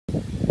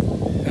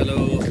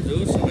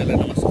हजुर सबैलाई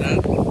नमस्कार।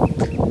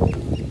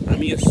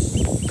 हामी यो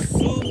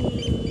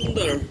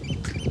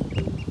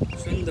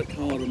सुन्दर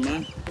ठाउँहरुमा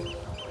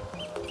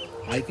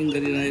हाइकिङ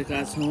गरिरहेका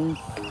छौं।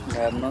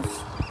 हेर्नुस्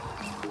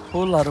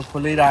फुलहरु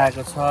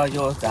फुलिरहेको छ।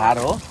 यो झार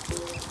हो,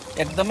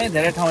 एकदमै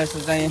धेरै ठाउँ यसो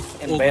चाहिँ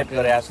इन्भाइट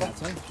गरेको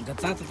छ,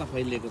 जतातता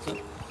फैलिएको छ।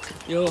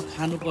 यो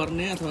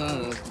खानुपर्ने अथवा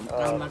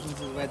काम लाग्ने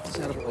चिजलाई त्यति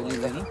साह्रो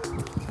फैलिँदैन,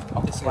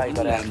 त्यसै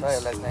गरेर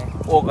यसलाई चाहिँ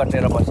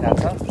ओगटेर बसेको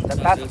छ,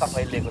 जतातता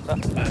फैलिएको छ।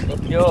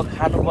 यो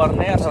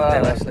खानुपर्ने अथवा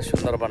यसलाई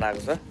सुन्दर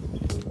बनाएको छ,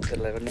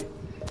 त्यसलाई पनि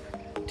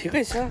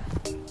ठिकै छ।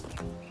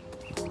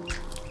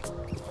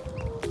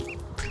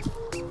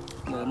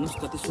 हेर्नुस्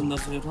कति सुन्दर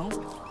छ यो ठाउँ।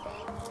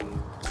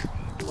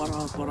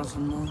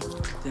 परसम्म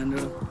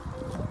त्यहाँनिर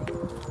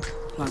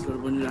फ्ल्याटहरू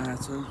बनिरहेको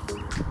छ।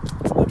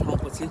 यो ठाउँ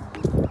पछि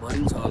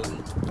भरिन्छ होला।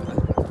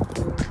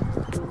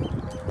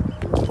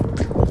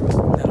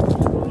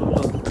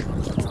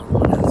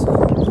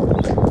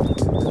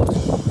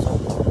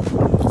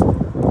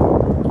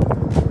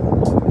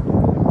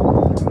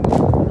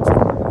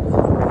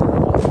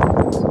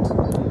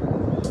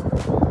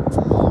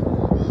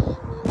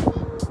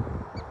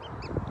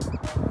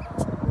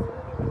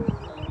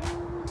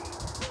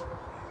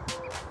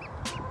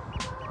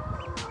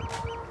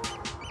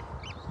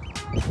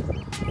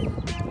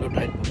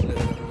 टाइट भएकोले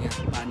गर्दा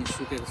यहाँ पानी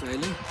सुकेको छ।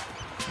 अहिले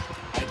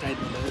टाइट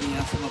भन्दाखेरि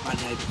यहाँसम्म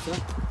पानी आइपुग्छ।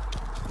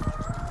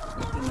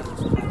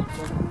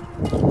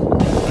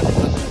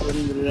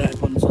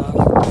 गरिरहेको हुन्छ।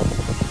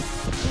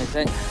 अनि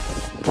चाहिँ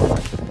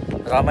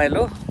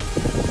रमाइलो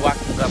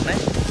वाकिङ गर्ने,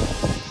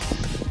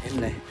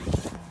 हिँड्ने।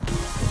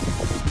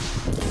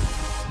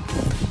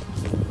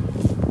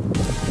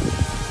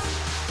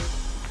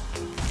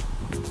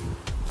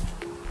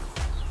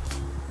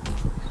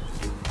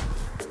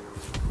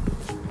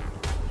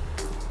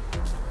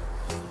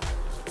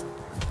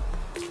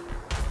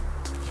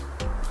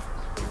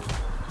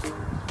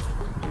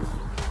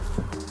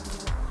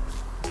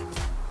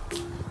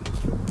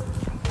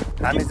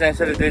 हामी चाहिँ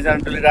यसरी दुईजना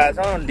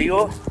डुलिरहेछौँ। लियो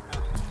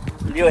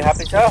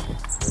ह्याप्पी छ।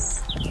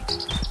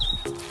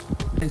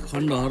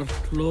 खण्डहर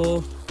ठुलो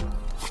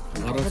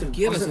घर चाहिँ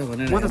के रहेछ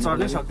भनेर म त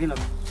चढ्नै सक्दिनँ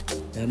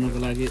हेर्नको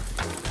लागि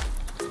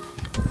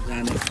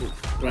जाने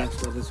प्रयास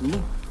गर्दैछु म।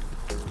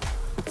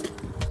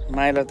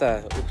 माइला त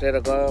उफ्रेर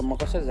गयो, म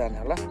कसरी जाने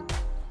होला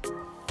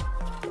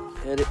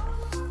फेरि।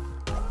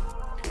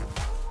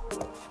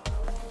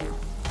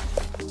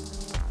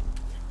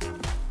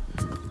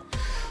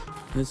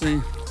 यो चाहिँ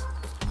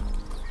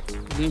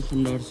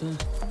खण्डहर छ।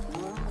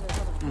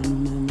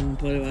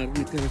 परिवार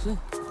निकै रहेछ।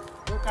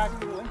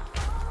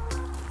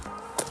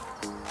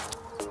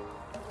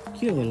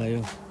 के होला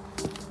यो?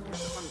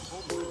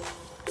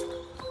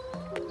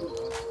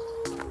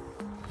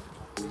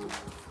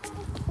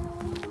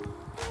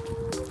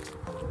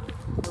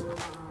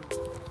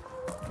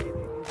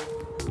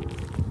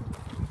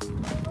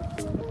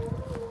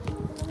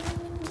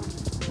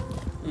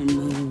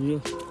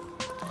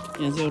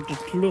 यहाँ चाहिँ एउटा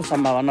ठुलो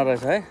सम्भावना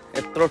रहेछ है।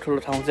 यत्रो ठुलो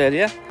ठाउँ चाहिँ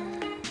एरिया,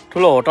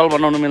 ठुलो होटल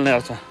बनाउनु मिल्ने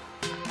रहेछ।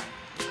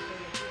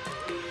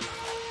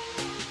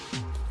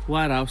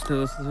 वायर हाउस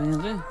थियो जस्तो छ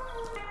यहाँ चाहिँ।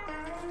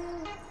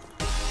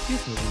 के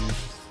छ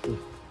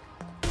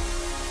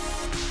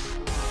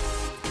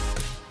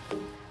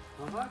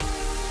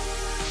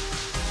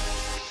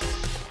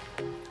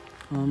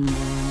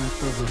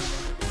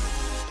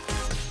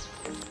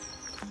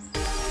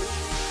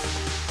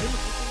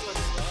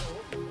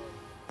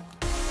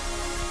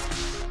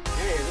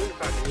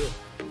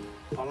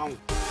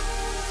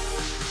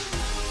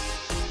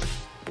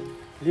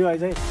लियो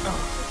आइज है।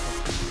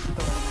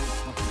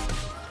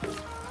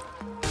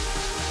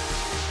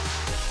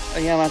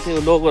 यहाँ माथि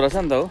लोगो रहेछ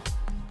नि त हो।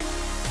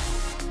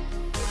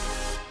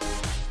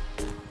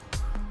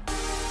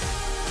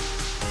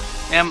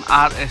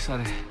 MRS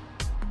अरे।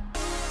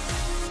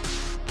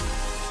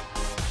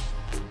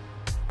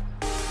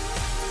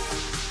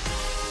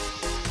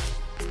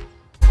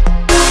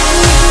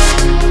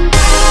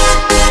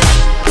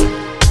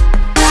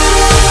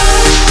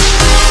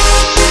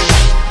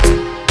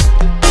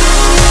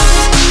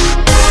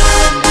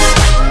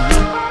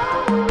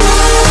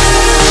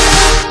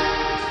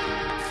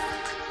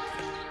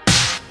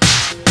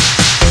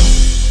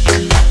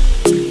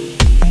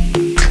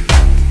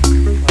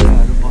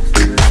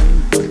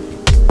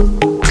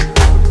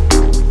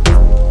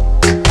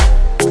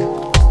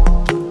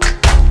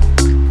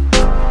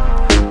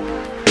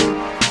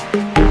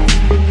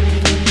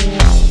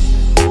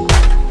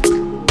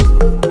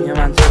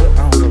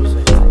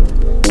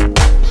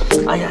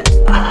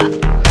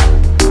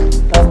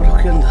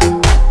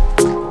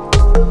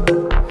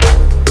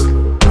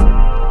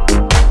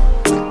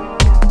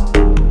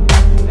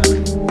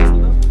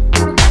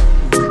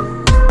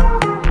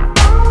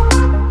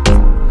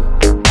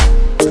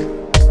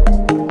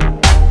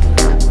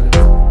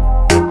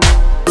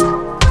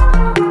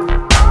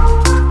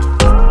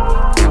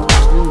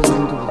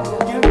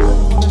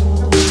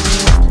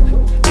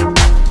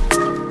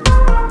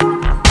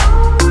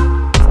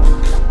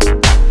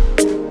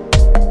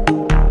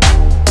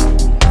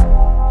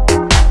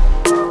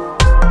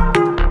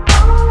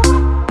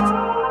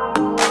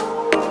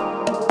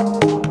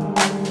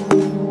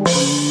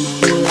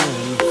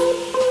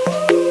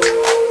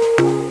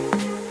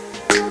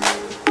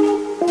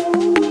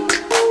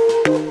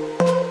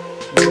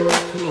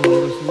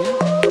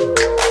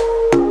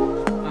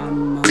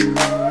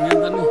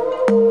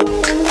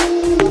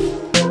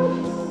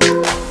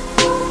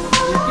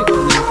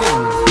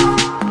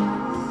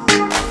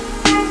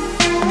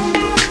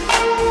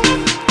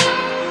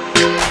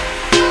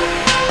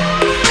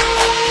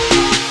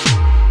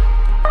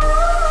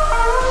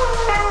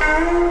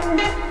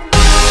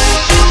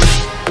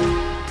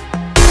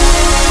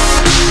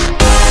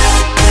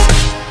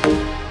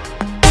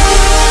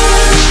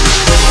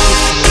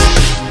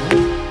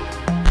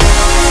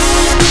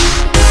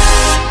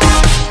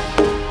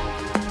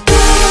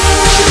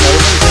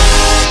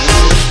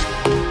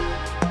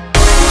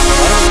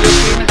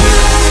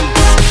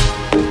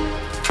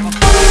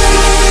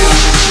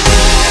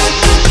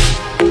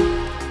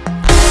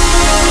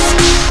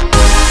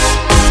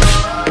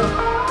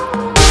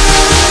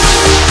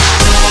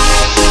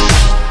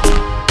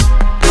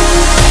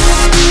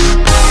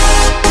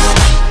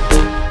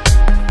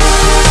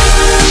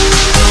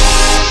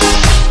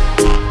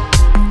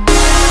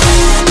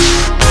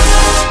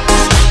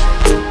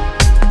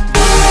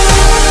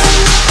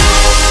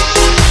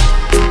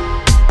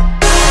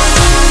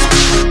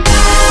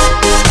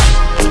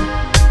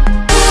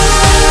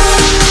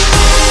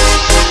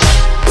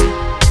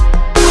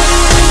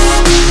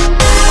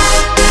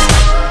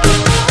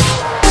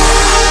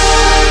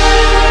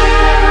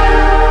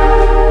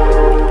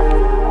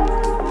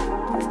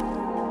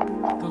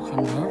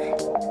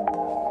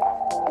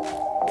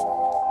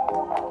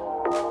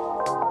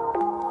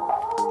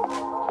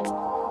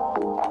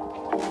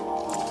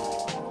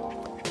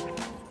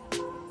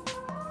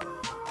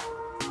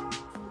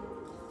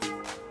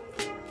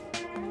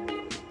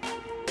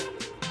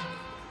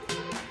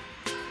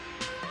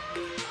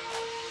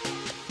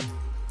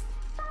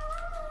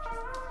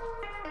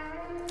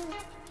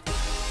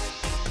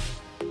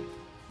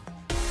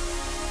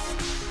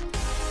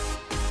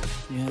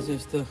 यहाँ चाहिँ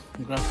यस्तो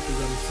ग्राफिटी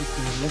गर्न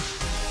सिक्नेहरूलाई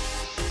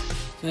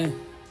चाहिँ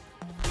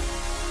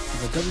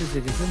जसले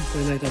सिकेको छ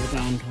पहिला यताबाट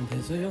आउने ठाउँ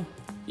थिएछ यो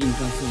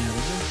इन्ट्रान्स चाहिँ यहाँ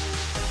रहेछ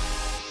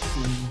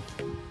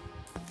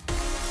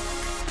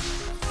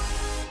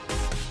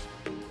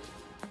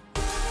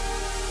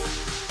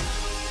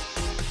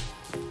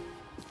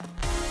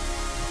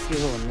के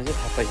हो भन्ने चाहिँ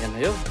थाहा पाइएन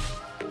यो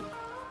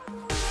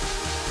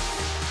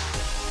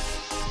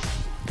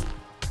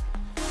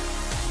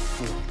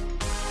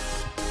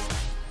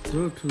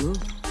ठुलो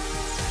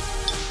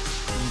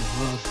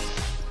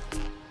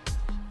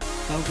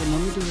टाउको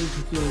नमिठो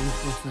ठुक्यो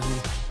बस्दाखेरि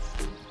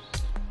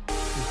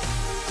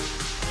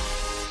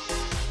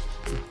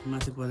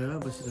माथि परेर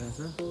बसिरहेछ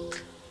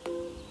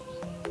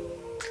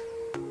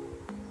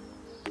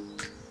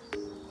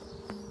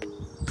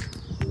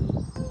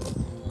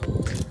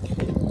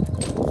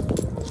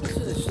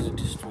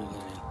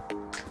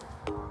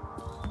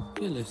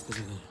के यस्तो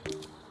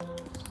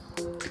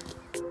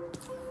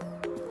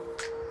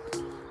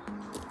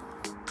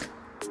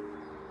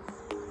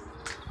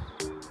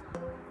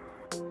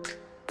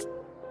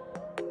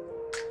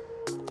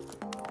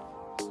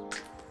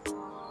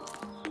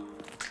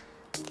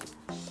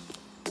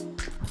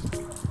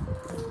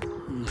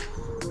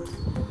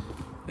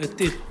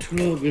यति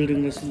ठुलो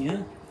बिल्डिङ रहेछ यहाँ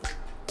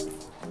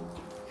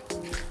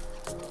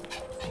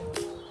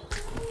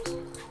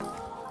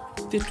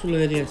यति ठुलो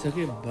एरिया छ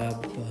कि बाबा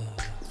के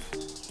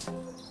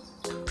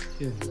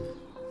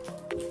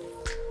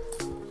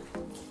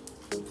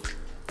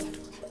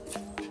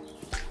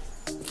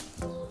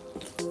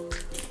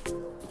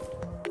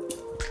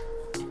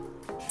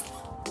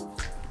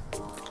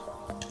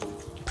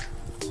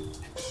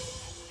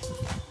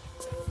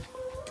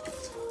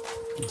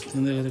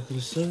भन्नु गरेको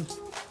रहेछ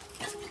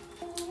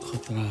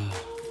खतरा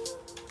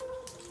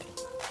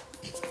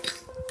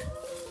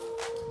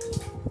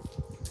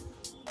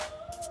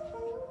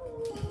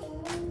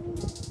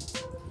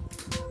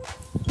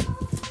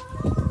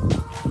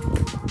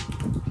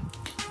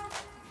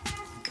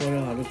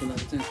पराहरूको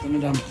लागि चाहिँ एकदमै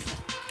राम्रो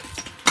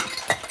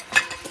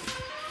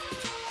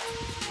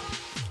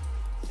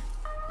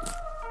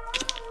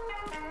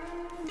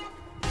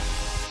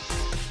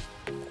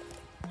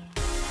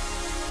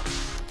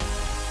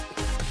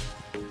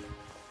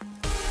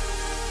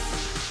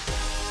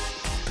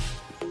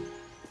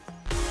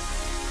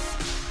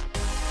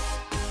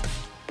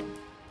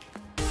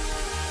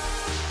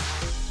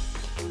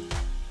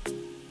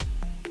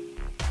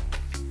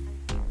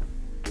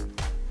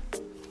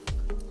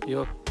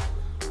यो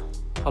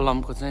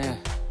फलामको चाहिँ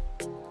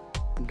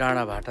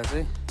डाँडा भाटा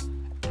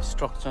चाहिँ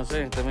स्ट्रक्चर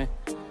चाहिँ एकदमै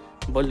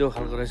बलियो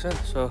खालको रहेछ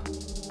सो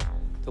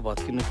त्यो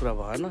भत्किने कुरा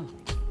भएन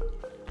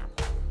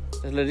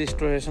त्यसलाई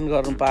रिस्टोरेसन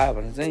गर्नु पायो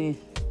भने चाहिँ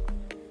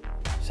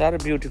साह्रै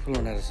ब्युटिफुल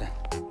हुने रहेछ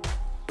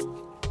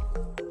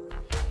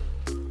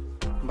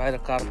बाहिर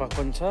कार पार्क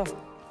पनि छ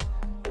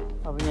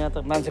अब यहाँ त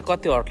मान्छे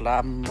कति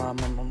हट्ला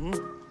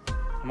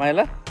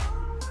माइला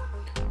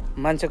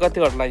मान्छे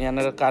कति हट्ला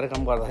यहाँनिर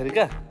कार्यक्रम गर्दाखेरि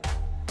क्या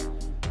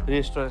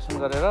रेस्टोरेसन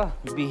गरेर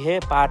बिहे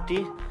पार्टी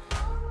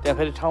त्यहाँ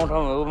फेरि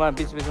ठाउँमा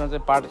बिचमा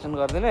चाहिँ पार्टिसन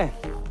गरिदिने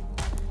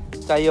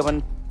चाहियो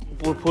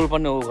भने फुल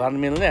पनि घर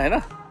मिल्ने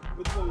होइन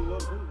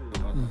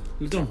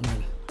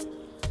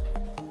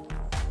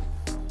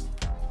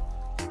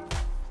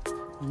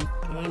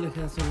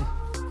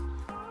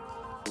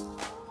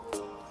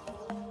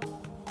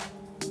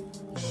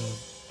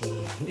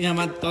यहाँ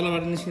माथि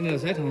तलबाट निस्किने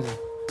रहेछ है ठाउँ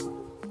चाहिँ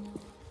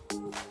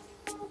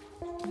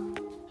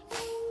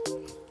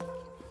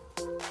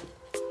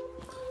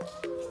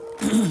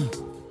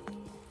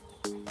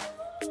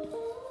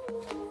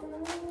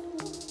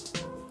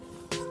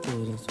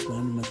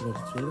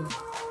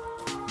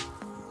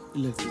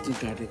इलेक्ट्रिक चाहिँ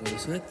काटेको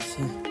रहेछ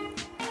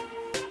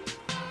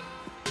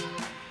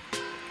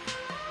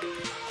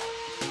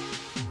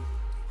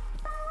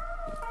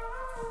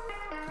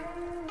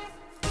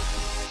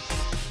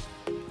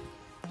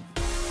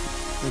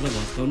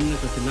भत्काउनुलाई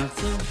कति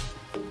लाग्छ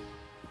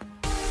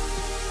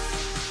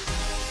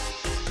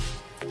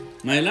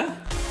माइला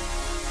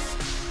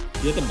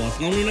यो त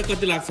भत्काउनुलाई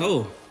कति लाग्छ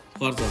हौ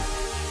खर्च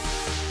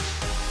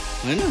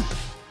होइन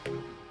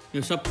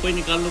यो सबै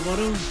निकाल्नु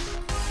पर्यो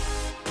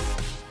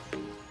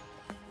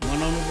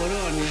बनाउनु पर्यो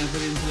अनि यहाँ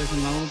फेरि इन्सुलेसन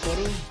लगाउनु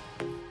पर्यो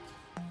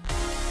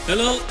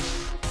हेलो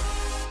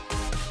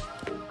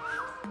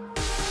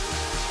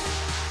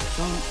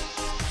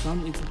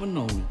साउन्ड इको पनि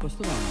नहुने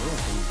कस्तो राम्रो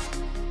हो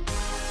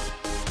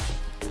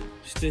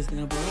स्टेज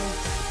त्यहाँ पर्यो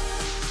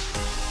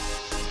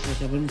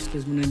यता पनि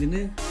स्टेज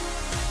बनाइदिने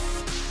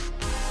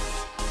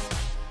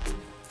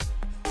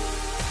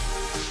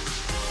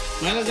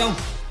माइला जाउँ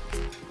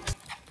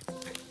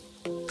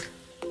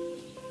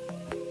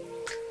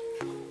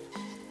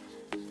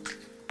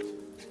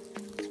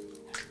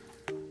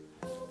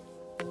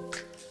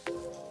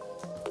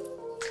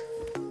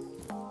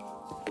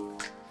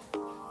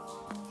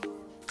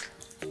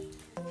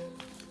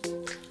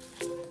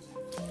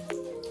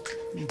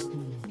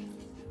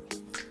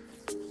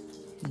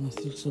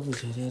सबै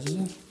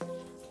झरेर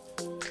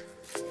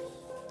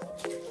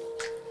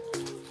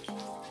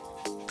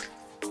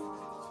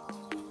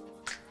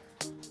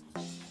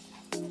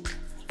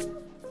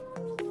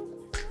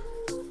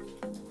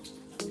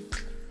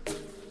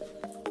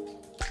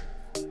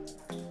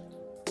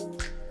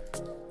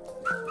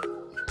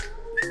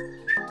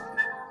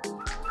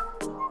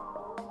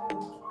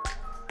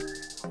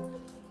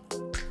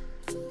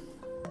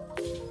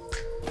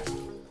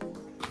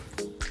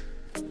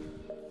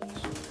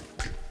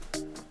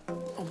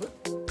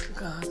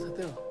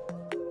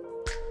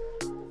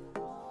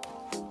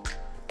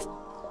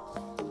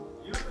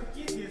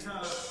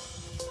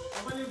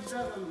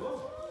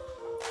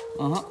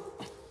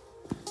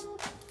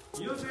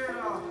यो चाहिँ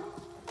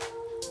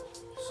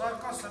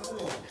सर्कसहरु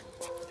हो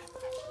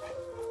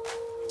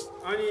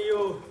अनि यो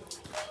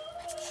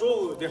सो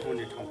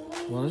देखाउने ठाउँ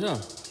भन्छ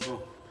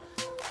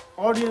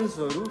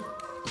अडियन्सहरु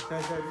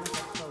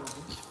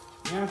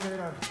यहाँ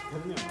चाहिँ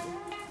खेल्ने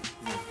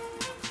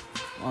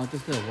हुन्छ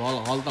त्यस्तै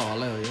हल त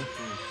हलै हो यो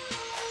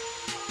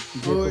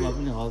जेकोमा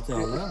पनि हल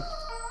चाहिँ हल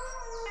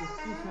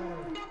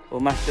हो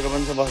मास्तिर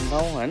पनि छ बस्ने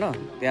ठाउँ होइन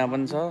त्यहाँ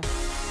पनि छ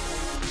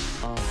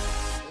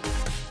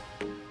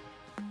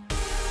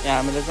यहाँ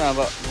हामीले चाहिँ अब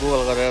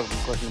गुगल गरेर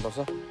खोज्नुपर्छ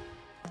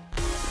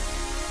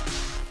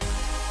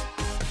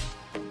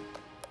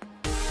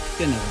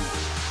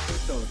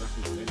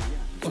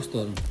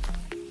कस्तोहरू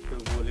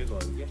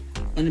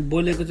अनि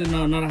बोलेको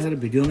चाहिँ नराखेर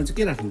भिडियोमा चाहिँ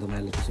के राख्नु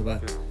तपाईँहरूले त्यसो भए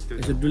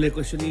यसो डुलेको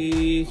यसरी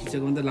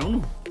खिचेको भने त लाउनु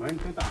होइन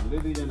त्यो त हामीले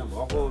दुईजना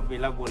भएको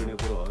बेला बोल्ने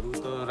कुरोहरू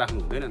त राख्नु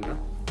हुँदैन नि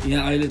त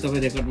यहाँ अहिले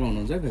तपाईँ रेकर्डमा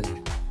हुनुहुन्छ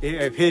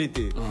फेरि फेरि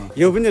त्यो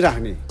यो पनि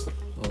राख्ने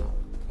हो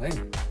है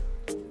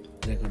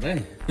रेकर्ड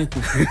है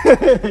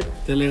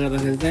त्यसले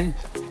गर्दाखेरि चाहिँ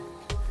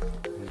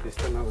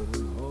त्यस्तो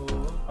नगर्नु हो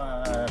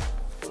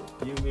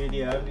यो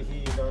मिडियादेखि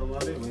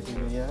नर्मलै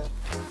भइसक्यो यहाँ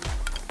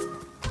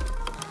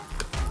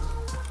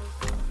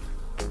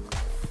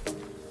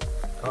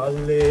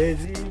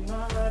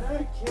कलेजीमा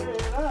राखेर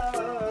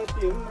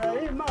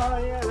तिम्रै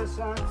माया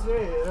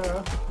साँचेर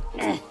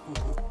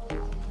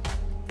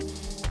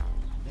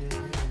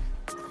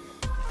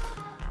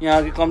यहाँ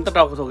अघि कम त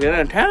टाउको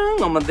ठोकेर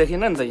ठ्याङ्गमा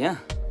देखिन नि त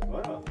यहाँ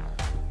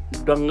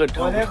डङ्गै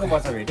परेको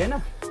बच्चा भेटेन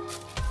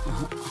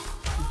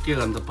के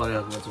गर्नु त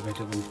परेको बच्चा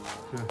भेट्यो पनि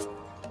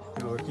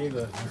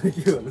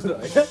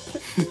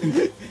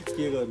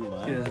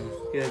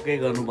केही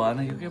गर्नु भएन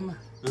यो केमा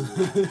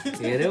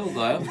हेऱ्यौ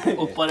गयो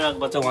ओ परेको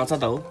बच्चा उहाँ छ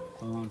त हो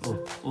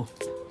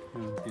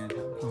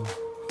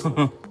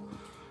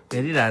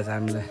हेरिरहेछ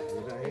हामीलाई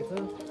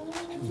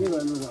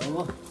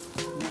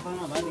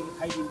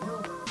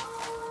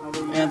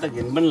यहाँ त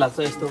घिन पनि लाग्छ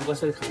यस्तो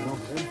कसरी खानु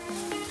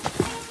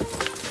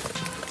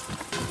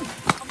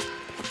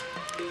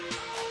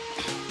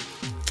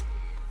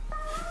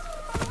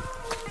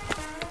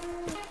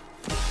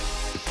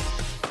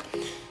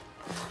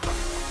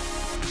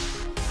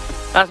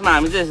खासमा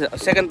हामी चाहिँ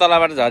सेकेन्ड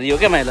तलाबाट झरियो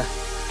क्या माइला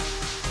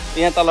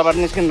यहाँ तलबाट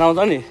निस्किन नआउँछ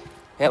नि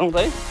हेरौँ त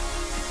है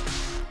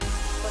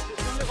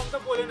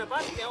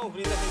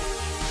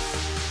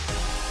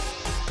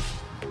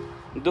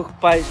दुख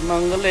पाइस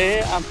मङ्गले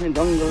आफ्नै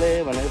ढङ्गले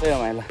भनेको त यो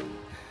माइला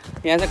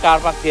यहाँ चाहिँ कार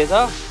पार्क थिएछ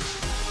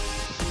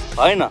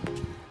होइन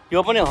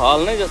यो पनि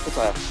हल नै जस्तो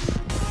छ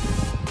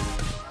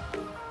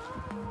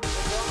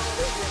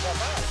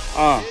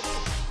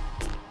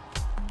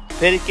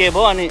फेरि के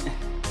भयो अनि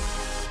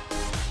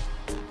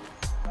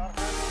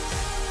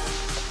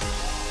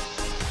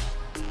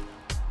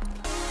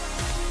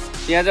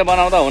यहाँ चाहिँ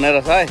बनाउँदा हुने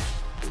रहेछ है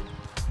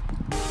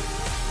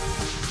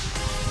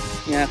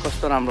यहाँ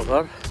कस्तो राम्रो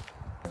घर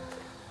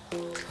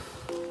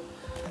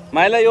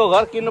माइला यो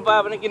घर किन्नु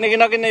पायो भने किने कि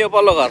नकिन्ने यो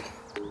पल्लो घर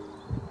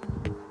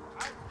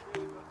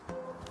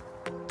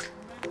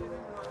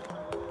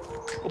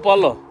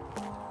पल्लो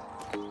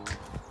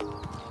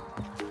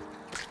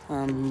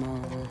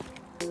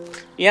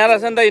यहाँ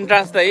रहेछ नि त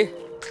इन्ट्रान्स त है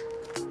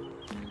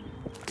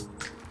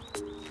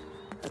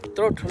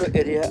यत्रो ठुलो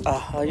एरिया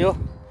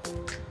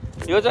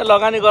यो चाहिँ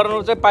लगानी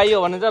गर्नु चाहिँ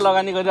पाइयो भने चाहिँ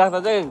लगानी गरिराख्दा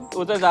चाहिँ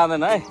ऊ चाहिँ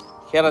जाँदैन है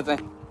खेर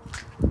चाहिँ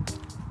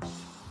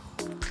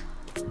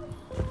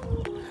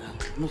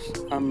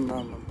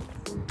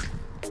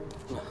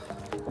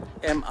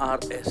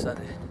एमआरएस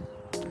अरे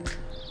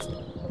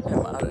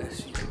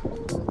एमआरएस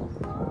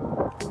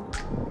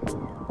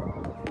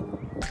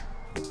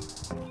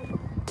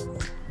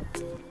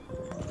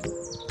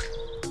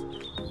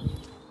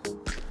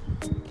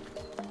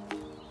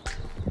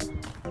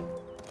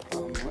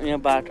यहाँ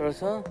बाटो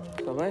छ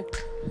सबै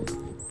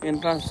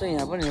इन्ट्रान्स चाहिँ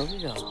यहाँ पनि हो कि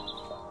क्या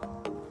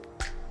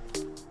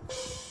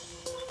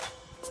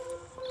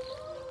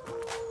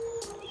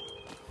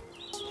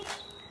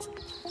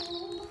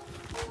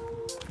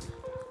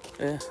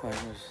ए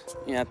होइन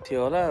यहाँ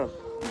थियो होला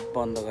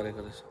बन्द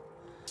गरेको रहेछ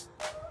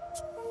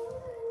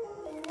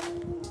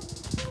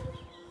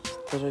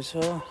यस्तो रहेछ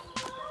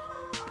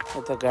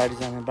यता गाडी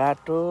जाने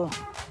बाटो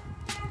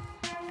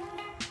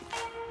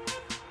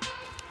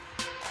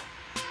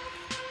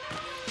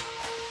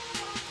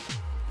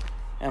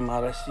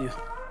एमआरएसयू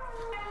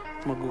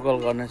म गुगल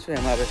गर्नेछु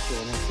एमआरएसयू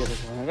भने के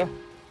रहेछ भनेर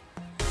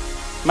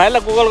माइला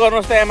गुगल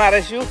गर्नुहोस् त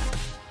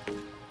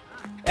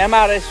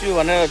एमआरएसयू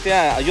भनेर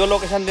त्यहाँ यो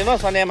लोकेसन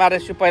दिनुहोस् अनि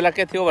एमआरएसयू पहिला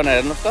के थियो भनेर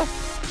हेर्नुहोस् त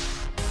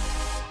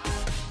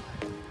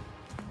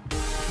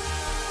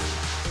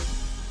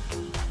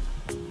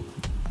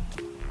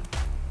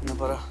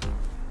पर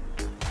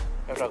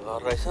एउटा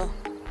घर रहेछ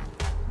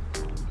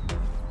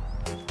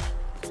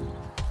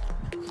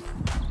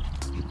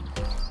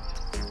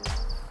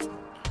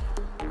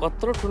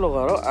कत्रो ठुलो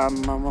घर हो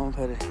आमामा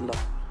फेरि ल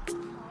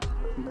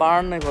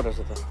बाँड्नै परेछ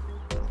त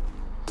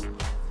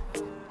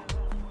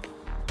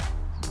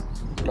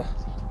ल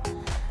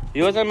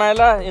यो चाहिँ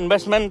माइला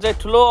इन्भेस्टमेन्ट चाहिँ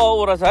ठुलो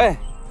रहेछ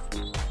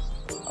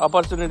है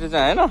अपर्च्युनिटी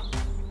चाहिँ हैन।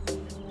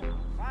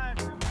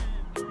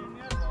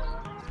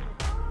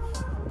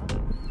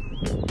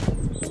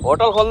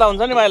 होटल खोल्दा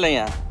हुन्छ नि भाइलाई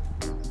यहाँ।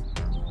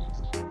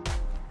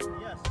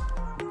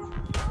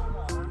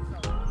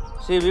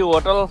 सी भ्यू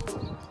होटल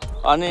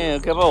अनि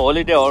के पो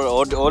होलिडे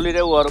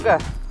उहरू क्या।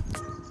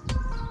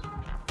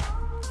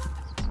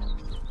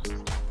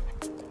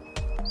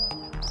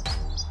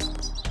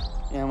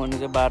 यहाँ मुनि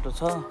चाहिँ बाटो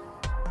छ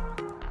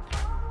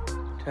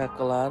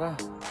ठ्याक्क लाएर।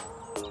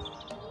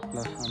 ल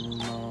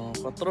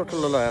कत्रो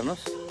ठुलो ल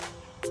हेर्नुहोस्।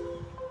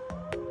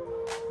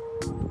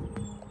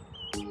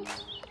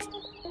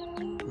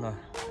 ल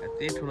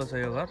यति ठुलो छ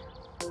यो घर।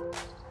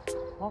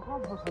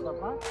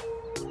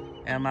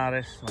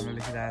 एमआरएस भनेर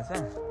लेखिरहेको छ।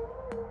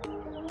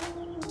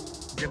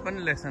 जे पनि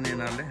लेख्छन्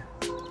यिनीहरूले।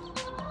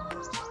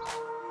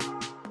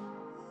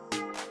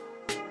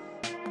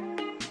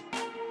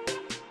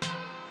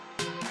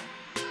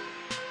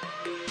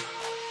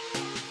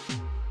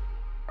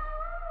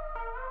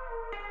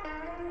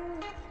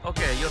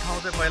 ओके, यो ठाउँ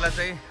चाहिँ पहिला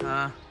चाहिँ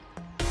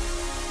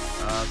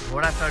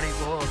घोडा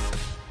चढीको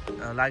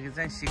लागि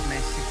चाहिँ सिक्ने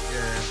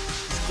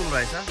स्कुल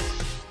रहेछ।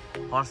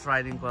 Horse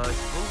राइडिङको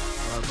school.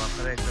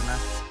 भर्खरै एकजना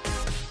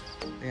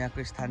यहाँको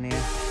स्थानीय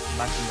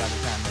बासिन्दाले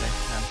चाहिँ हामीलाई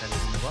जानकारी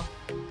दिनुभयो।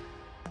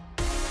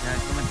 यहाँ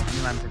एकदमै धनी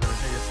मान्छेको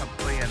रहेछ यो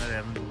सबै। यहाँनिर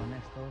हेर्नु भने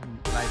यस्तो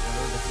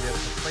लाइटहरूदेखि लिएर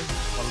सबै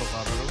पल्लो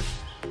घरहरू,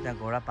 त्यहाँ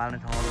घोडा पाल्ने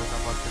ठाउँहरू उता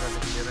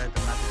बसेरदेखि लिएर यता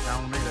माथि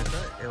गाउँ नै रहेछ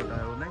एउटा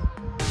नै।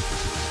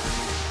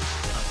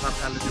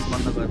 सरकारले चाहिँ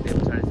बन्द गरिदिए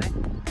पछाडि चाहिँ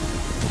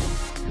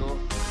यो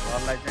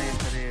घरलाई चाहिँ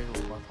यसरी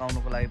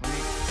भत्काउनुको लागि पनि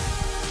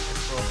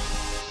यसको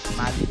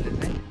मालिकले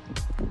चाहिँ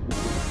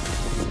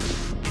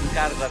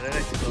इन्कार गरेर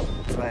यस्तो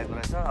रहेको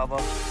रहेछ। अब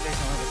केही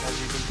समय पछाडि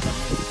रिबिल्ड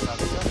गर्ने कुरा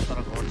रहेछ, तर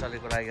घर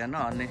चलेको लागि होइन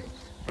अन्य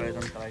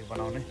प्रयोजनका लागि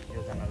बनाउने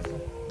योजना रहेछ।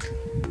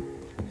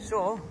 सो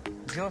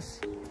जस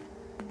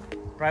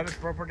प्राइभेट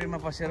प्रपर्टीमा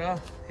बसेर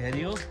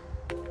हेरियो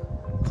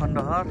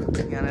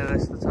खण्डहर यहाँनिर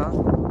यस्तो छ।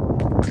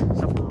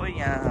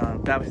 सबै यहाँ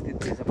व्यवस्थित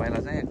रहेछ। पहिला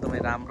चाहिँ एकदमै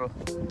राम्रो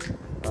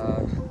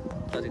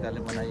तरिकाले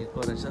बनाइएको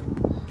रहेछ।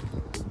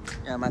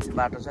 यहाँ माथि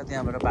बाटो छ,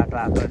 त्यहाँबाट बाटो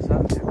आएको रहेछ।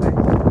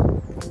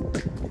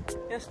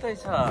 यस्तै छ।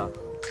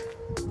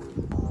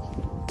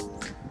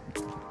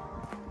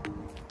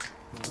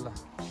 ल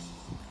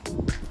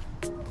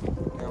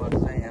यहाँबाट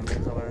चाहिँ हाम्रो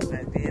सबैलाई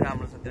चाहिँ यति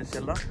राम्रो छ दृश्य।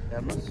 ल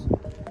हेर्नुहोस्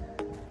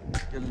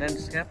यो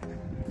ल्यान्डस्केप।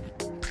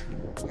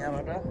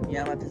 यहाँबाट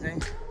यहाँ माथि चाहिँ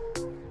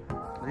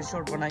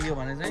रिसोर्ट बनाइयो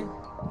भने चाहिँ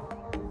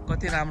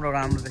कति राम्रो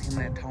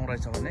देखिने ठाउँ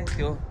रहेछ भने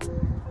त्यो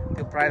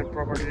प्राइभेट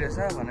प्रपर्टी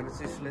रहेछ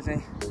भनेपछि यसले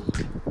चाहिँ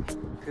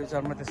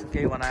फ्युचरमा त्यसो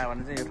केही बनायो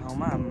भने चाहिँ यो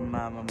ठाउँमा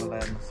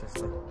मलाई हेर्नुहोस्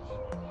यस्तो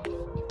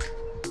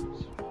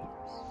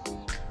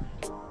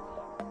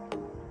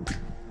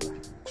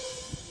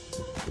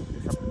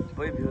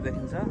सबै भ्यू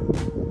देखिन्छ।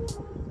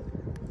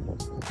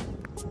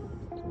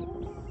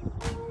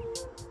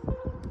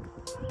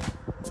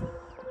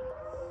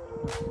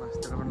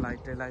 मास्टर पनि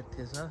लाइट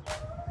थिएछ।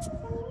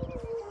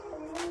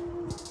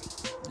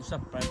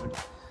 सब प्राइभेट।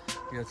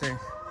 यो चाहिँ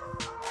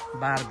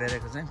बार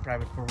बेरेको चाहिँ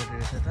प्राइभेट प्रपर्टी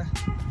रहेछ त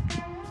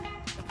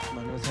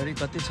भने पछाडि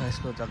कति छ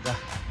यसको जग्गा।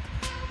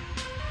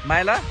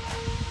 माइला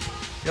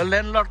यो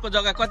ल्यान्डलर्डको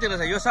जग्गा कति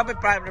रहेछ? यो सबै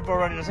प्राइभेट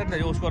प्रपर्टी रहेछ नि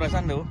त। यो उसको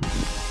रहेछ नि त।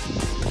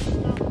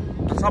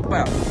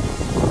 सबै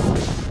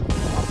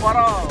पर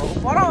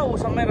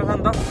उसम्मै रहेछ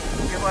नि त।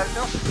 के भयो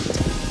त्यो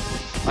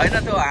होइन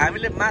त्यो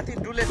हामीले माथि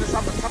डुलेको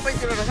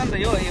सबैतिर रहेछ नि त।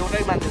 यो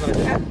एउटै मान्छेको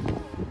रहेछ क्या।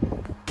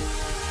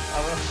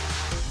 अब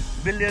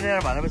बिलियनियर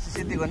भनेपछि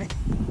सिद्धिको नि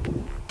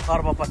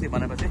अर्बपति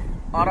भनेपछि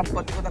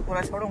अरबपतिको त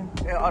कुरा छोडौँ।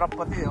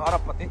 अरबपति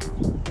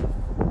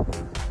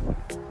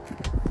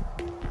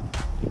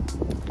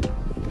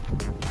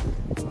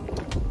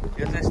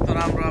यो चाहिँ यस्तो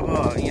राम्रो।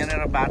 अब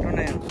यहाँनिर बाटो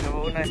नै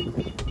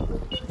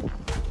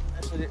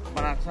यसरी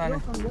बनाएको छ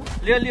नि।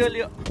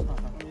 लियो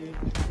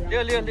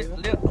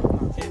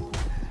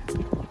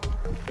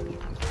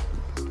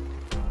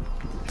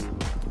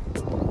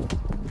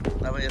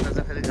अब यता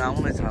चाहिँ फेरि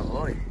गाउँ नै छ। अब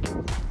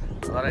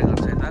गरै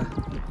गर्छ यता।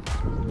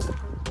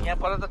 यहाँ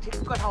पर त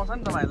ठिक्क ठाउँ छ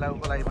नि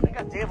तपाईँहरूको लागि पनि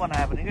क्या। जे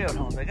बनायो भने क्या यो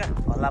ठाउँ छ क्या।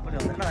 हल्ला पनि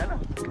हुँदैन होइन।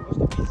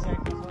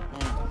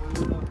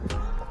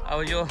 अब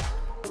यो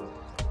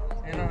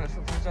यिनीहरू यसो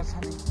फ्युचर छ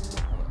नि।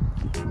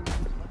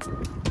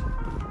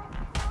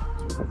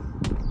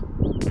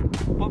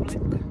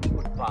 पब्लिक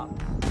फुटपाथ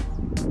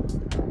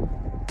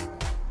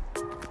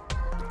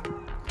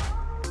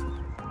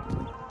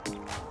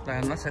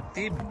हेर्नुहोस्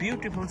यति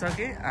ब्युटिफुल छ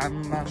कि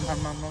आमा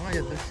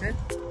यो दृश्य।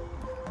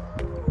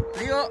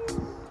 लियो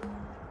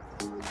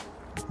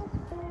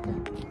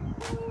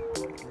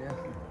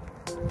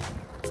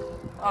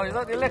Oh, is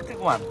that the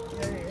electric one?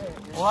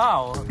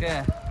 Wow,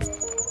 okay.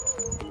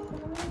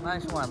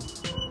 Nice one.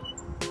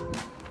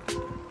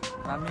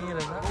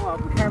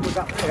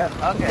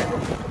 Okay.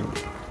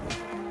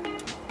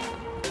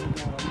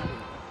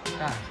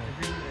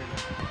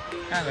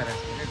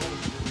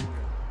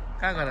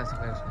 कहाँ गएर छ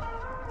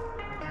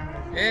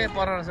ए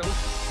पर रहेछ ऊ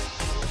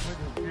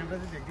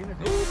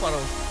पर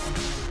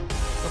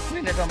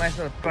कुनै नेटमा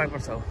यस्तो ड्राइभर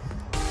छ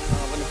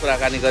पनि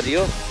कुराकानी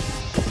गरियो।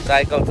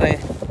 साइकल चाहिँ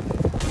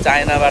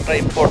चाइनाबाट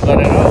इम्पोर्ट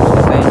गरेर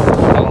उसले चाहिँ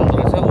चलाउँदो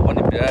रहेछ। ऊ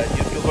पनि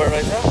युट्युबर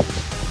रहेछ,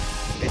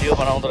 भिडियो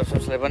बनाउँदो रहेछ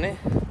उसले पनि।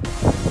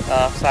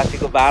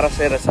 साथीको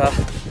 1200 रहेछ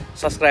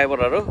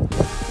सब्सक्राइबरहरू।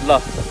 ल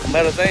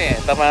मेरो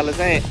चाहिँ तपाईँहरूले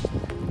चाहिँ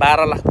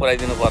 12 लाख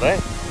पुऱ्याइदिनु पर्यो है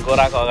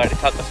गोराको अगाडि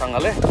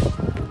ठक्कसँगले,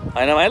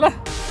 होइन भाइ? ल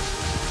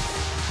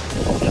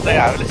यो चाहिँ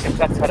हामीले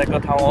सिमसार छरेको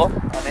ठाउँ हो,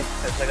 अनि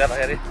त्यसले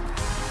गर्दाखेरि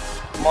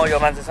म यो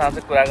मान्छेसँग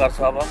चाहिँ कुरा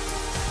गर्छु अब।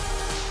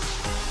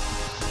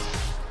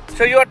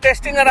 So you are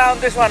testing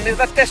around this one. Is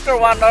that tester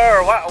one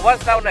or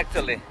what's that one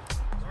actually?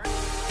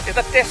 Is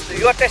that test?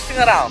 You are testing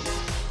around.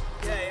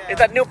 Yeah. Is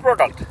that new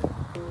product?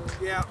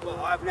 Yeah,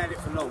 well, I haven't had it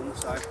for long,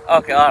 so.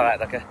 Okay, all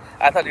right, okay.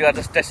 I thought you were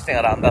just testing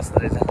around. That's the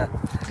reason. No,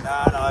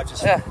 I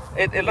just. Yeah,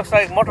 it looks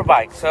like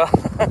motorbike. So.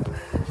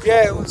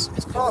 Yeah,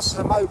 it's classed as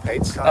a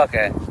moped. So.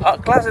 Okay.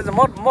 Class is a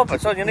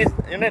moped. So you need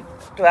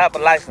to have a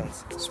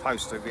license. It's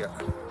supposed to, yeah.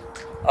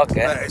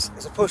 Okay. But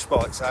it's a push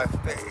bike, so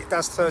it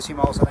does 30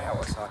 miles an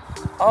hour. So.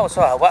 Oh,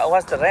 so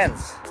what's the range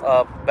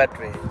of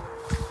battery?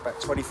 About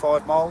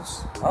 25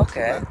 miles.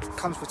 Okay. It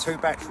comes with 2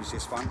 batteries,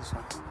 this one. So.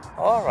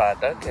 All right.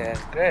 Okay.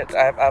 Great.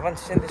 I haven't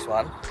seen this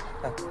one.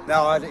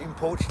 No, I had it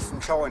imported from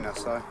China,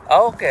 so.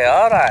 Okay.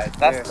 All right.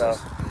 That's why.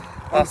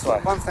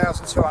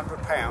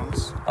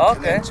 £1,200. Okay.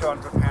 And then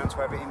 £200 to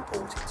have it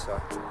imported, so.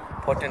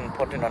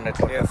 1400.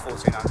 Yeah,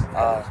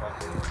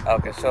 1,400.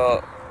 Okay.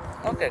 So.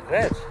 Okay,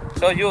 great.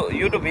 So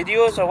you do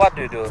videos or what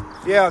do you do?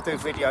 Yeah, I do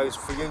videos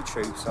for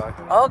YouTube, so.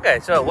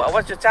 Okay, so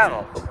what's your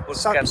channel?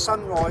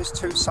 Sunrise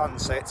to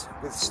Sunset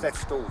with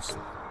Steph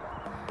Dawson.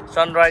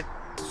 Sunrise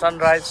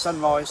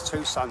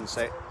to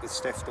Sunset with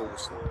Steph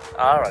Dawson.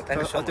 All right,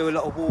 thank you so I much. do a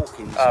lot of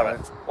walking. All right.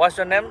 What's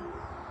your name,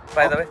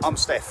 by the way? I'm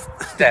Steph.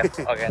 Steph.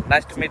 Okay,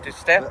 nice to meet you,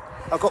 Steph.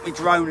 I've got my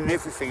drone and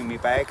everything in my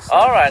bag. So.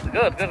 All right,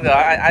 good.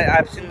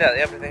 I've seen that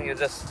everything you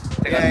just.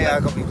 Yeah, I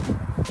got me.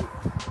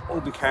 All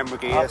the camera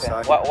gear. Okay.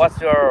 So. What's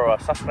your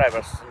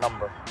subscribers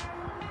number?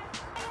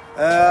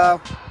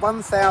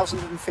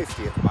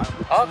 1,050 at the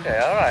moment. Okay,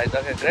 all right.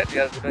 Okay, great.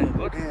 You're doing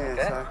good. Yeah.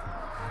 Okay. So.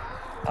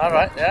 All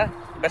right. Yeah.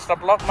 Best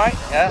of luck, mate.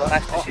 Yeah.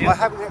 Nice to see you. I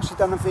haven't actually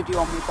done a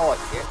video on my bike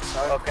yet,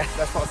 so okay.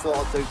 That's what I thought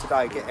I'd do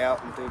today. Get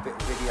out and do a bit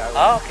of video.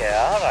 Okay.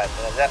 All right.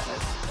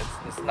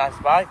 It's a nice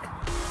bike.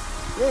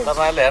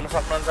 तपाईँले हेर्न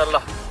सक्नुहुन्छ ल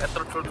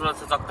यत्रो ठुल्ठुलो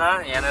छ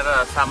चक्का यहाँनेर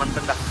सामान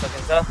पनि राख्न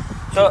सकिन्छ.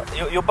 So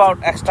you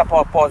bought extra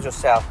paws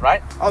yourself,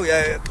 right? Oh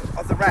yeah,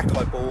 the rack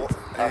I bought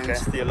and okay.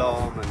 the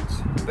alarm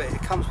but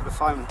it comes with a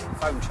phone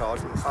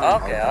charger and phone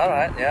okay, holder. All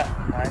right, yeah,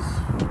 nice.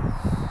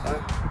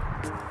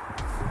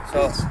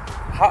 So yes.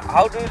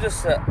 How do you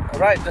just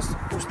just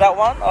push that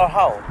one or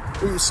how?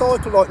 Well, you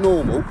cycle like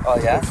normal. Oh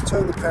yeah. If you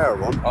turn the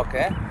power on.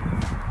 Okay.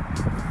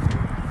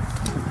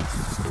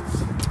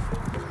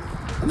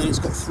 And then it's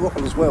got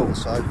throttle as well,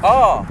 so.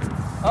 Oh,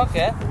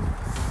 okay.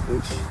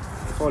 Which,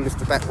 if I lift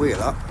the back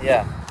wheel up.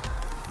 Yeah.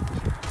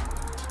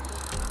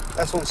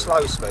 That's on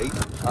slow speed.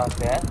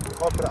 Okay.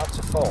 If I put it up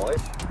to 5.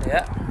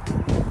 Yeah.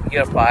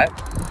 Gear 5.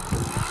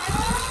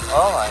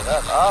 Oh my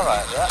god. All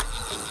right. Yeah.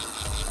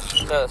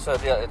 So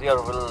the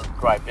other will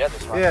drive. Yeah,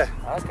 this one. Yeah.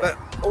 Okay. But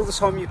all the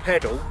time you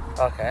pedal.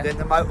 Okay. Then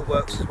the motor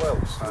works as well.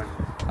 So.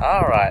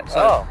 All right.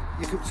 So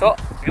so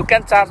you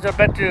can charge your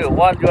battery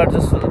while you are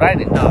just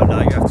riding. No,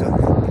 you have to.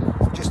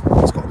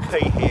 It's got a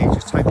key here.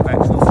 Just take the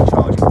battery off the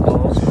charging.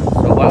 Oh.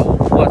 So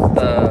what's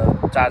the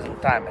charging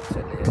time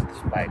actually?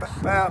 This bike.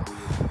 About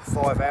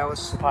 5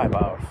 hours. 5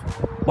 hours.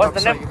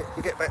 What's the name?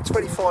 You get about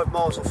 25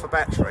 miles off a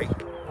battery.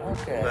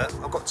 Okay. But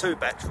I've got 2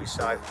 batteries,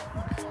 so.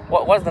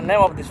 What's the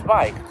name of this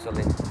bike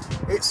actually?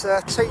 It's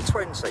a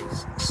T20,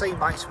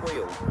 C-Mace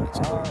wheel. It's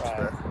called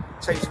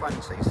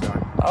T20. So.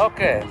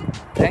 Okay.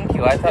 Thank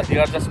you. I thought you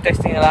were just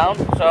testing around,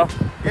 so.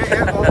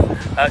 Yeah. Well,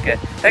 okay.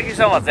 Thank you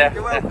so much, sir.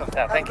 You're welcome.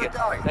 Thank you.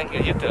 Day. Thank you.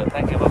 You too.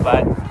 Thank you.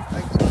 Bye.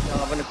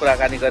 पनि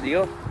कुराकानी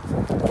गरियो.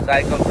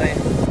 Cycle चाहिँ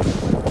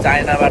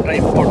चाइनाबाट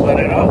import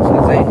गरेर उसले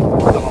चाहिँ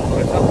चलाउँदो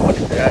रहेछ.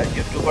 पनि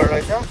युट्युबर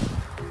रहेछ.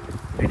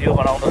 भिडियो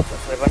बनाउँदो रहेछ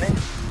उसले पनि.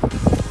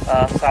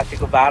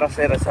 साथीको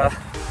 1200 रहेछ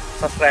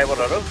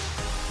सब्सक्राइबरहरू.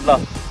 ल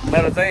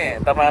मेरो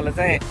चाहिँ तपाईहरुले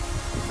चाहिँ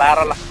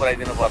 12 लाख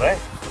पुऱ्याइदिनु पर्यो है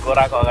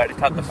गोराको अगाडि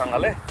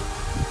ठक्कसँगले.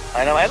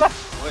 हैन भाइ ल?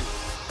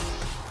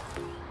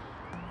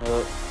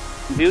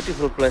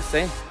 ब्युटिफुल प्लेस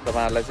चाहिँ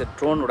तपाईहरुलाई चाहिँ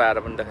ड्रोन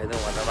उडाएर पनि देखाइदिउँ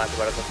भनेर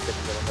माथिबाट कस्तो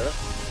देखिन्छ भनेर.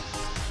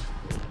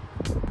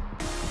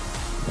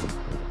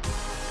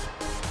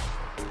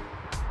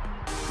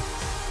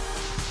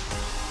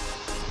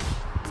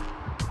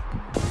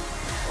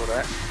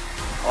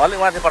 अलि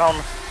माथि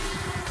पठाउनु.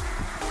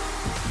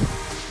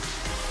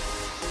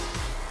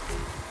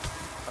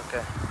 ओके.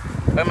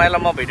 खै माइला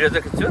म भिडियो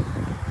चाहिँ खिच्छु.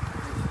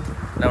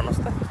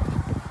 ल्याउनुहोस् त.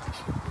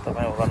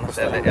 तपाईँ गर्नुहोस्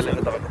यसले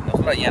तपाईँ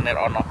खिच्नुहोस् ल यहाँनिर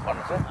अन अफ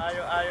गर्नुहोस् है.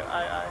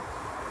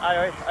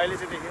 आयो अहिले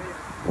चाहिँ देख्यो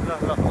ल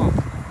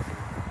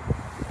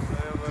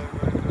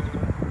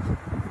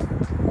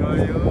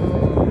गयो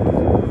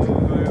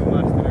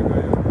मास्टर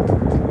गयो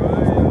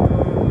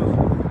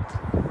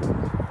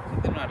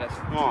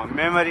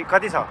मेमोरी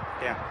कति छ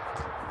त्यहाँ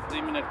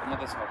 2 मिनेटको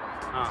मात्रै छ.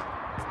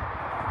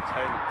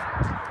 छैन.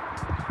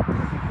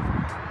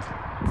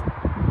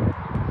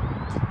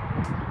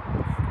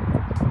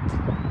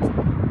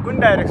 कुन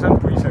डाइरेक्सन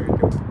पुगिसक्यो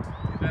त्यो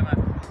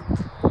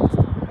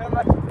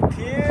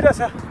माथि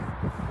रहेछ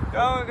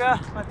गाउँका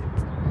माथि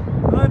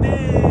नदी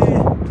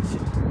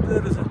सिधै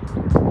रहेछ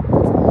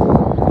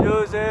यो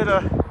चाहिँ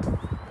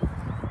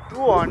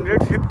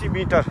 250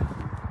 मिटर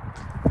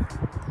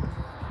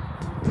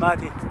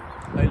माथि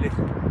अहिले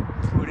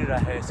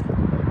उडिराखेको छ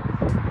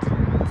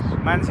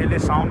मान्छेले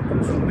साउन्ड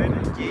पनि सुन्दैन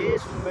के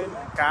सुन्दैन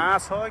कहाँ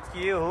छ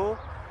के हो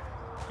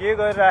के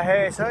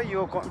गरिराखेको छ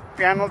यो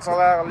प्यानल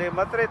चलाएकोले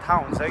मात्रै थाहा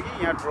हुन्छ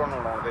कि यहाँ ड्रोन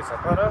उडाउँदैछ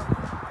तर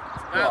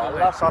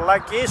हल्ला सल्लाह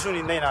केही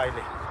सुनिँदैन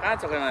अहिले कहाँ छ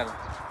कैमरा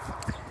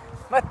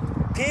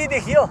माथि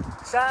देखियो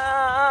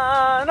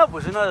सानो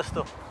भुसुना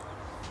जस्तो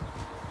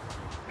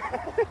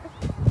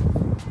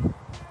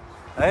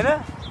होइन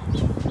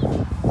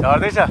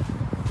झर्दैछ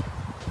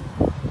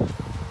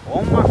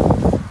होममा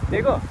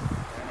दिएको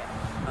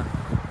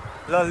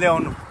ल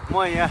ल्याउनु म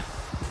यहाँ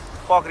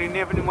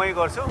पक्रिने पनि मै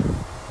गर्छु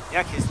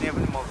यहाँ खिच्ने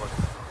पनि म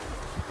गर्छु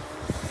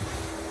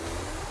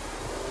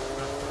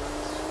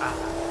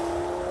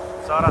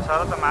चरा त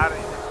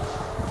मारिदिन्छ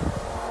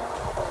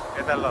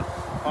यता ल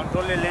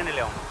कन्ट्रोलले नै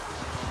ल्याउनु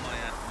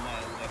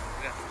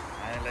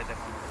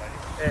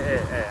ए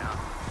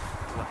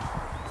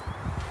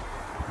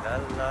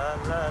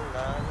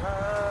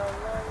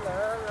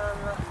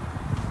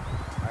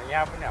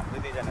यहाँ पनि हाम्रो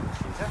दुईजना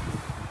निस्किन्छ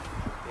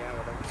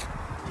त्यहाँबाट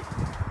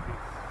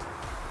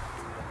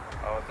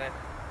अब चाहिँ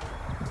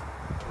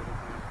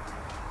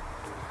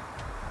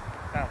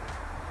कहाँ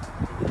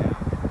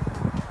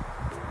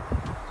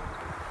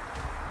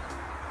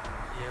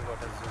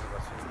यहाँबाट जुम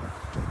गर्छु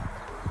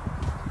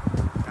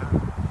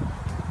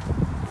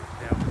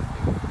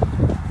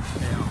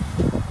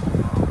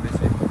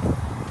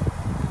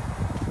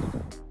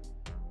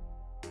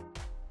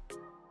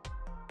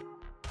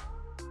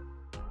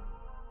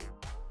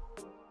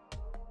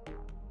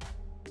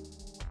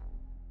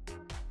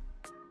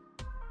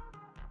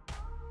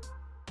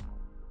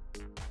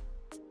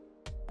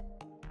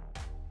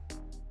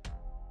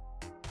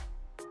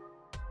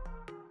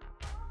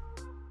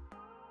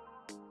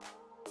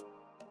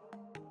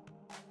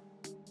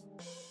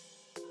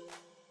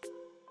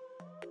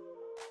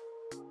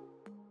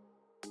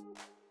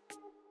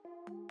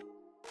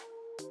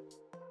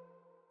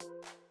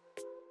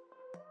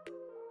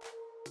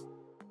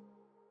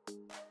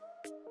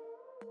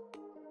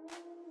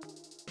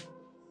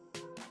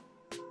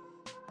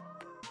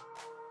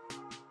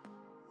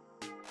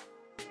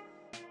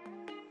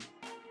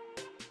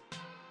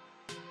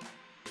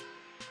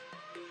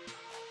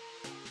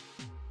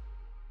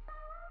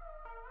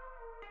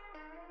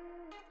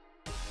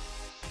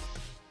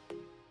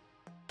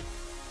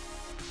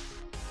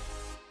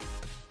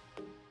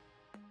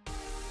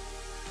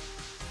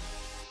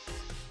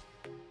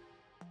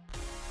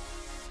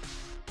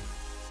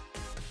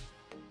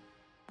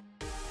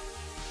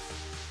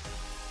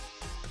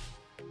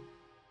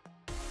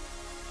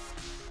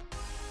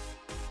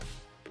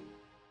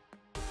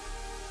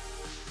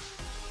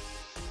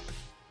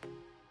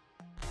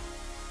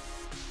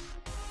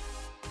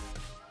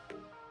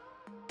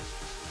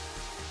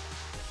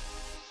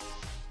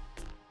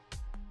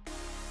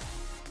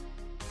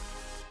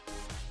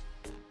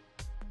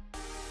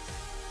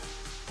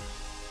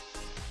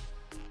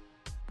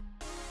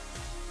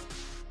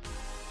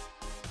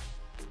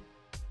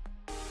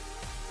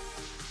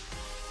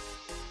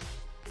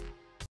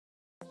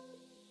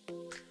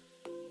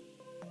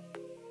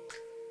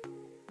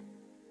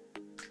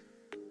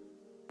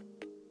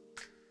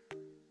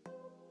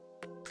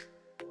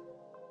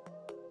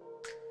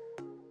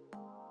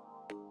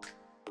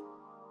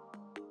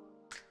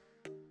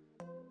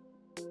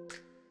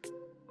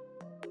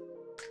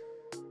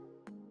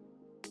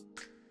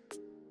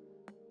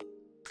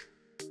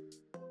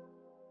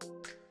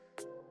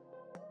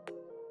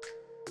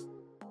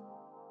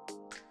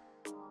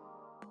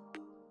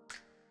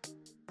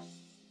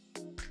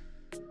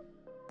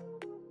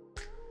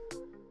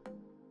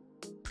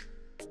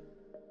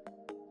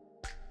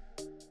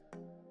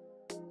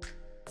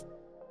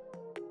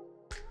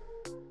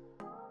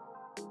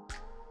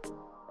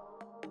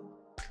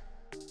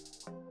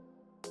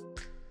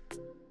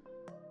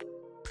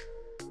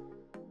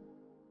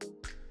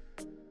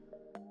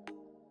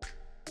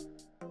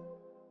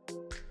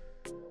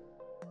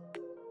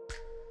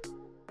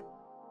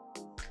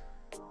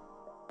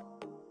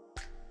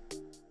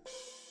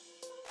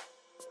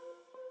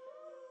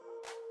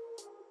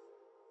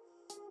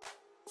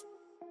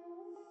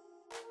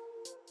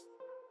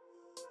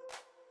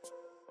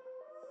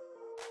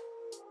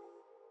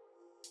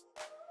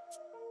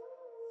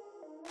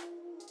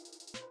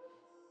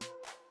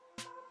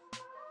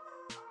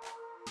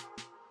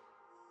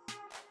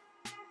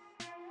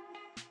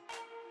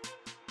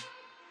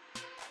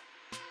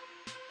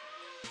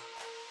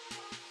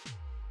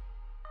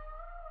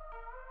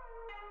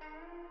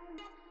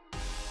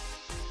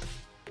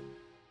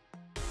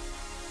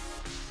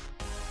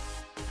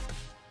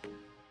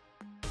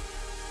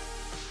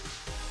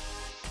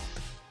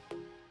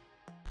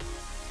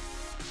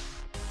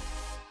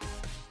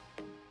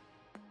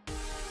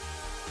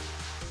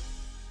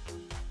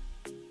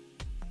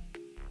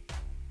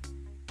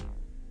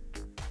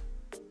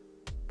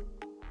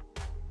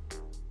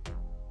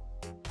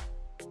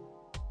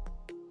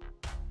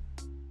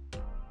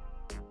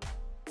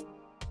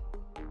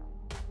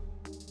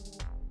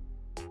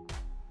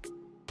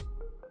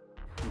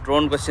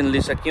ड्रोनको सिन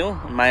लिइसक्यौँ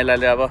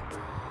माइलाले अब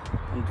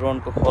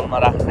ड्रोनको खोलमा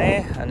राख्ने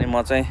अनि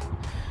म चाहिँ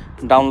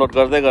डाउनलोड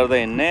गर्दै गर्दै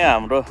हिँड्ने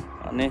हाम्रो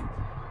अनि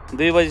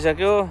 2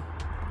 बजिसक्यो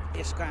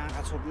यसको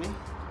आँखा छोप्ने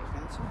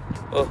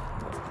ओ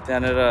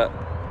त्यहाँनिर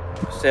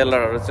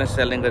सेलरहरू चाहिँ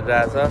सेलिङ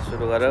गरिरहेछ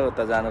सुरु गर्यो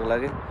उता जानको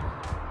लागि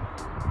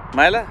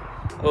माइला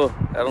ओ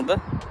हेरौँ त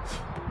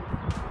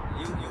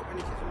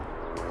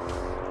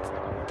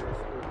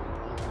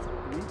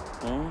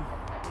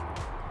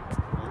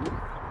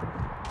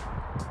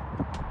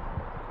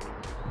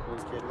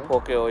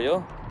ओके हो यो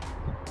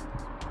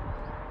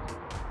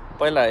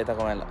पहिला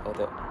यताको माइला हो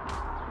त्यो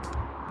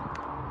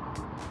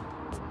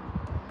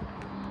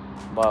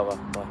वाह वाह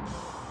वाह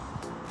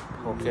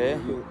ओके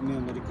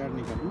मेमोरी कार्ड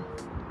निकाल्नु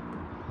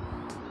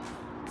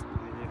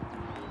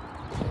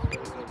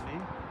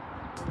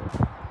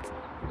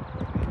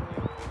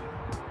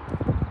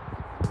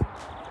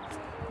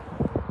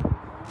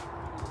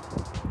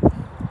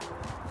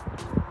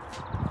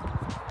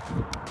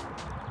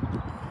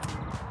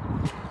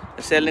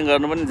सेलिङ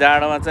गर्नु पनि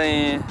जाडोमा चाहिँ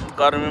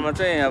गर्मीमा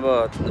चाहिँ अब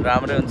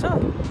राम्रै हुन्छ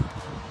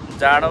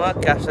जाडोमा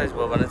क्याप्साइज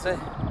भयो भने चाहिँ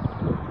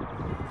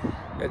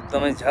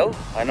एकदमै झ्याउ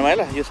होइन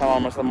माइला यो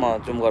सामानमा चाहिँ म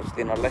जुम गर्छु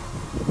तिनीहरूलाई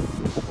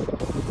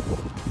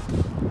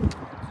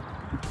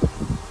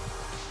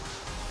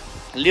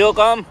लियो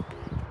कम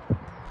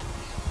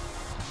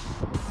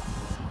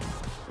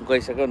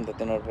गइसक्यो नि त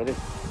तिनीहरू फेरि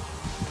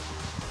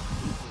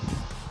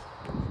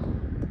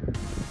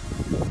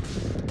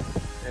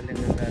सेलिङ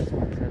गरिरहेको छ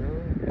मान्छेहरू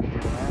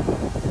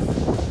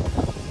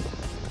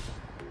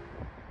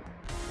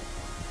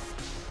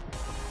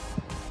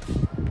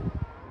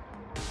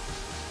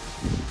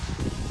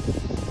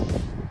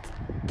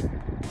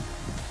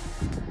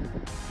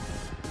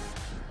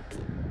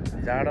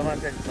जाडोमा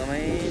चाहिँ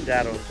एकदमै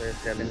गाह्रो हुन्छ यो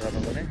सेलिङ गर्नु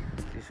पनि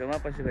चिसोमा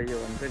पछि गइयो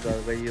भने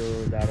चाहिँ गइयो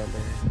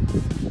जाडोले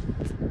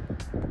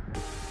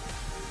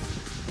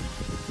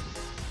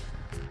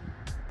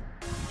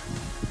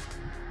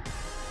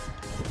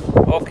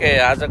ओके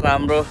आजको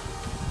हाम्रो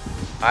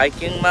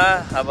हाइकिङमा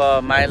अब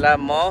माइला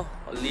म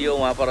लियो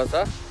वहाँ पर छ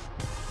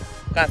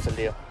कहाँ छ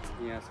लियो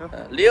यहाँ छ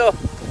लियो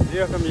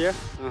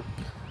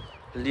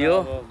लियो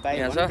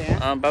यहाँ छ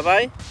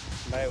बाई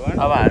बाई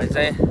अब हामी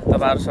चाहिँ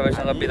तपाईँहरू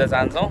सबैसँग बिदा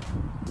चाहन्छौँ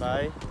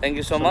थ्याङ्क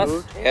यू सो मच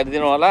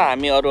हेरिदिनु होला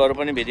हामी अरू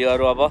पनि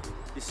भिडियोहरू अब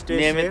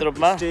नियमित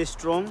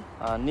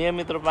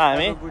रूपमा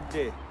हामी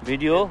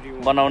भिडियो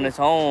बनाउने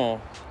छौँ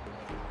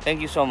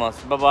thank you so much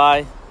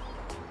by